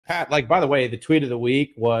Pat, like, by the way, the tweet of the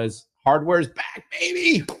week was hardware's back,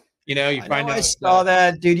 baby. You know, you I know find I out saw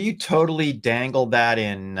that, dude. You totally dangled that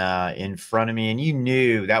in front of me, and you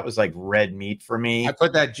knew that was like red meat for I me.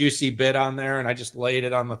 put that juicy bit on there and I just laid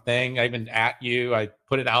it on the thing. I even at you. I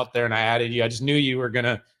put it out there and I added you. I just knew you were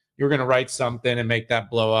gonna write something and make that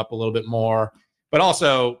blow up a little bit more. But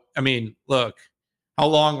also, I mean, look, how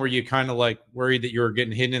long were you kind of like worried that you were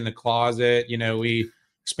getting hidden in the closet? You know, we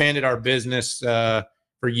expanded our business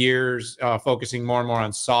for years, focusing more and more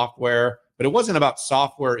on software. But it wasn't about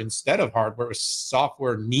software instead of hardware. It was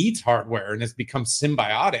software needs hardware, and it's become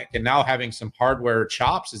symbiotic. And now having some hardware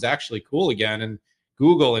chops is actually cool again. And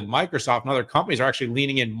Google and Microsoft and other companies are actually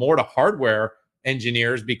leaning in more to hardware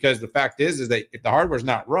engineers because the fact is that if the hardware is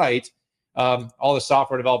not right, all the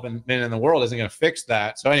software development in the world isn't going to fix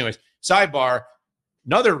that. So, anyways, sidebar.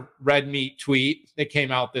 Another red meat tweet that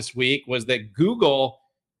came out this week was that Google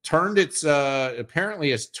turned its apparently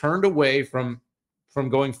has turned away from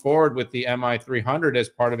going forward with the MI300 as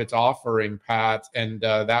part of its offering, Pat, and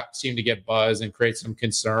that seemed to get buzz and create some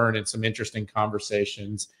concern and some interesting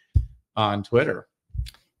conversations on Twitter.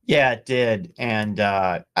 Yeah, it did, and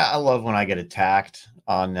I love when I get attacked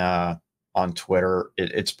on Twitter.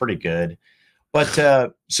 It's pretty good.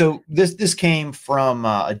 But so this came from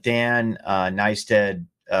a Dan Neisted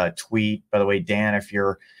tweet. By the way, Dan, if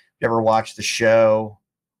you ever watch the show,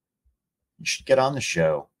 you should get on the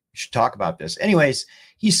show. You should talk about this. Anyways,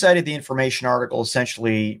 he cited the information article.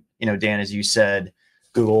 Essentially, you know, Dan, as you said,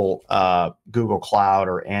 Google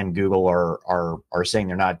Cloud and Google are saying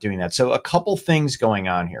they're not doing that. So a couple things going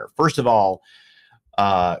on here. First of all,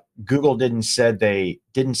 Google didn't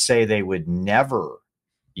say they would never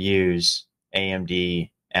use AMD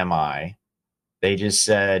MI. They just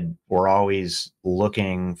said we're always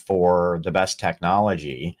looking for the best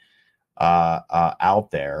technology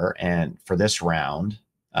out there, and for this round,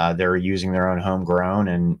 they're using their own homegrown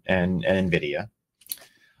and NVIDIA.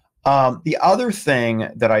 The other thing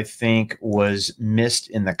that I think was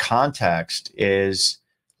missed in the context is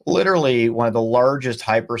literally one of the largest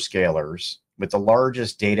hyperscalers with the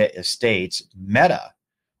largest data estates, Meta,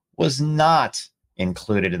 was not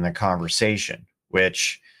included in the conversation,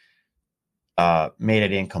 which made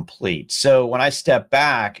it incomplete. So when I step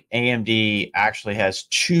back, AMD actually has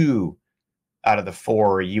 2 out of the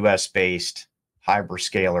 4 US-based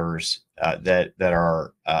hyperscalers that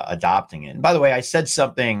are adopting it. And by the way, I said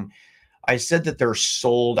that they're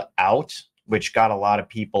sold out, which got a lot of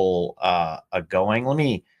people going.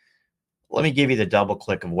 Let me give you the double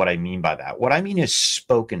click of what I mean by that. What I mean is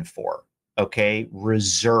spoken for, okay,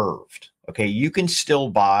 reserved. Okay, you can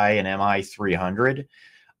still buy an MI300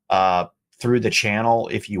 through the channel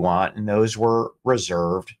if you want, and those were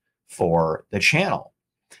reserved for the channel.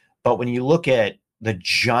 But when you look at the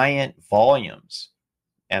giant volumes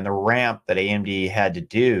and the ramp that AMD had to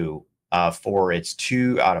do for its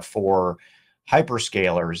 2 out of 4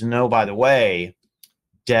 hyperscalers, and oh, by the way,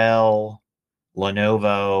 Dell,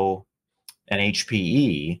 Lenovo, and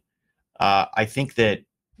HPE, I think that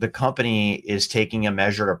the company is taking a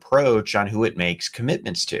measured approach on who it makes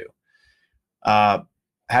commitments to.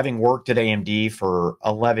 Having worked at AMD for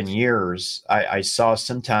 11 years, I saw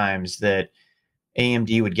sometimes that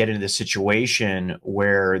AMD would get into the situation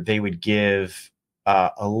where they would give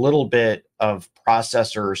a little bit of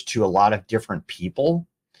processors to a lot of different people,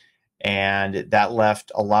 and that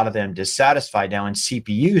left a lot of them dissatisfied. Now in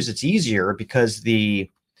CPUs, it's easier because the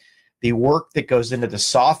work that goes into the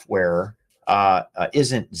software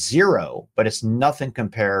isn't zero, but it's nothing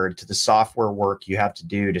compared to the software work you have to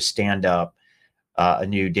do to stand up a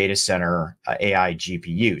new data center AI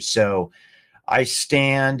GPU. So I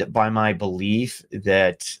stand by my belief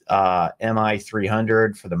that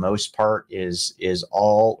MI300 for the most part is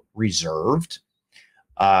all reserved.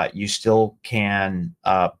 You still can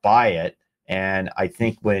buy it, and I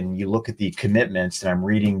think when you look at the commitments, and I'm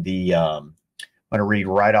reading I'm going to read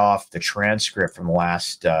right off the transcript from the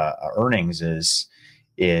last earnings, is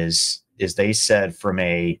they said from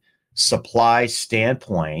a supply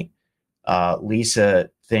standpoint, Lisa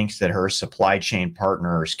thinks that her supply chain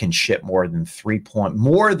partners can ship more than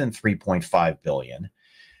 3.5 billion.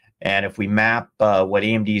 And if we map what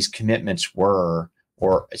AMD's commitments were,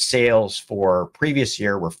 or sales for previous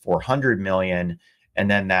year were 400 million, and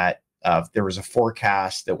then that there was a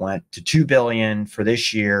forecast that went to 2 billion for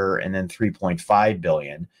this year and then 3.5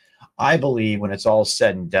 billion. I believe when it's all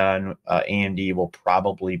said and done, AMD will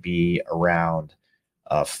probably be around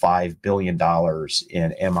 $5 billion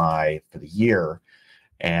in MI for the year.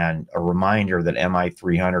 And a reminder that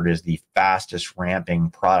MI300 is the fastest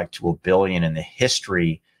ramping product to $1 billion in the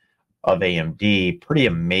history of AMD. Pretty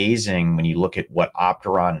amazing when you look at what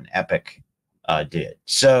Opteron and Epic did.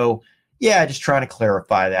 So yeah, just trying to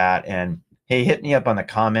clarify that. And hey, hit me up on the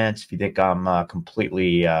comments if you think I'm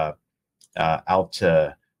completely out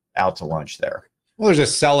to lunch there. Well, there's a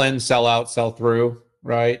sell in, sell out, sell through,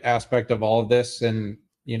 right, aspect of all of this. And,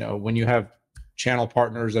 you know, when you have channel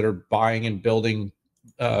partners that are buying and building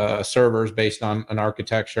servers based on an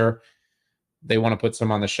architecture, they want to put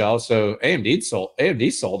some on the shelf. So AMD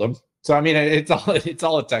sold them. So I mean, it's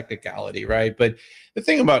all a technicality, right? But the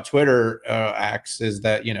thing about Twitter acts is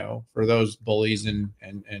that, you know, for those bullies and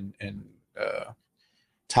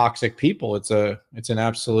toxic people, it's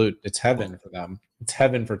heaven for them. It's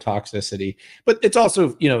heaven for toxicity. But it's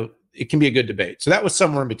also, you know, it can be a good debate. So that was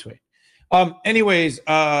somewhere in between. Anyways,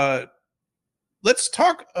 let's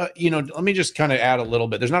talk. You know, let me just kind of add a little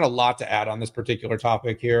bit. There's not a lot to add on this particular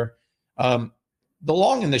topic here. The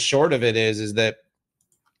long and the short of it is that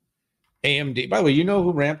AMD, by the way, you know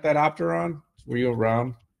who ramped that Opteron? Were you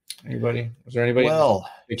around? Anybody? Was there anybody? Well,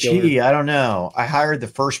 gee, I don't know. I hired the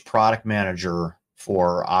first product manager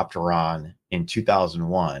for Opteron in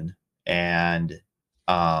 2001. And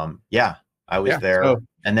yeah, I was there. So,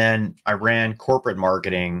 and then I ran corporate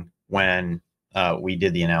marketing when we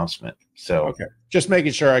did the announcement. So okay, just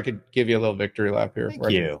making sure I could give you a little victory lap here.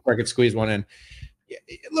 Thank you. Where I could squeeze one in.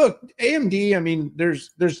 Look, AMD, I mean,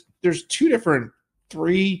 there's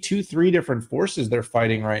three different forces they're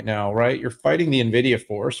fighting right now, right? You're fighting the NVIDIA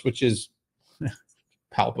force, which is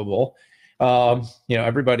palpable. You know,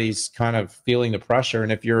 everybody's kind of feeling the pressure.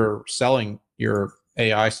 And if you're selling your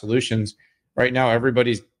AI solutions right now,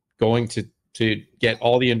 everybody's going to get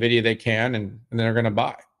all the NVIDIA they can, and they're going to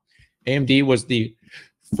buy. AMD was the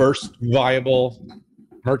first viable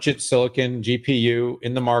merchant silicon GPU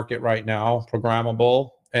in the market right now,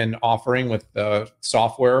 programmable and offering with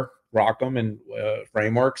software, ROCm and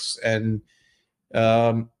frameworks. And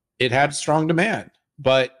it had strong demand.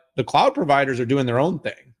 But the cloud providers are doing their own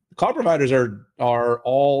thing. The cloud providers are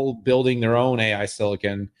all building their own AI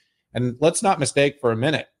silicon. And let's not mistake for a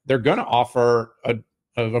minute, they're going to offer a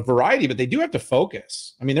variety, but they do have to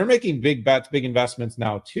focus. I mean, they're making big bets, big investments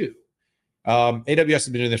now too. AWS has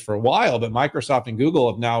been doing this for a while, but Microsoft and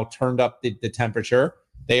Google have now turned up the temperature.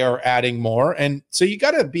 They are adding more. And so you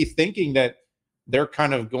got to be thinking that they're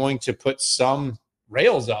kind of going to put some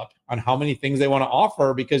rails up on how many things they want to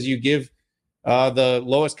offer, because you give the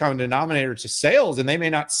lowest common denominator to sales and they may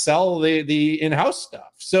not sell the in-house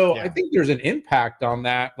stuff. So yeah. I think there's an impact on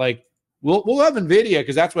that. Like we'll have NVIDIA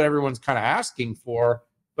because that's what everyone's kind of asking for.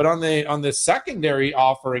 But on the secondary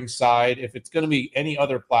offering side, if it's going to be any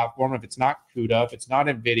other platform, if it's not CUDA, if it's not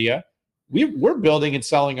NVIDIA, we're building and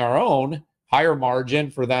selling our own higher margin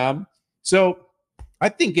for them. So I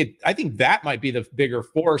think that might be the bigger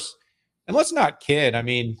force. And let's not kid. I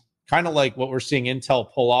mean, kind of like what we're seeing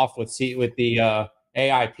Intel pull off with the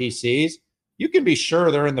AI PCs. You can be sure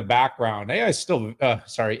they're in the background.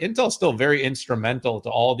 Intel's still very instrumental to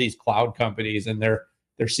all these cloud companies and their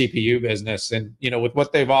CPU business. And, you know, with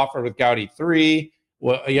what they've offered with Gaudi 3,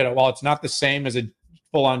 well, you know, while it's not the same as a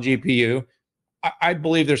full-on GPU, I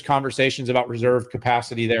believe there's conversations about reserved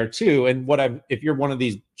capacity there too. And if you're one of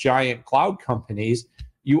these giant cloud companies,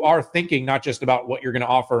 you are thinking not just about what you're going to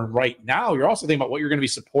offer right now, you're also thinking about what you're going to be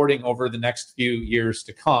supporting over the next few years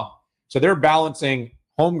to come. So they're balancing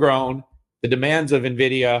homegrown, the demands of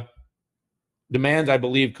NVIDIA, demands, I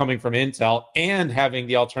believe, coming from Intel, and having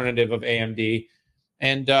the alternative of AMD.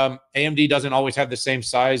 And AMD doesn't always have the same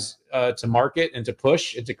size to market and to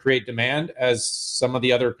push and to create demand as some of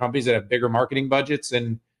the other companies that have bigger marketing budgets.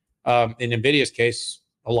 And in NVIDIA's case,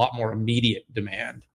 a lot more immediate demand.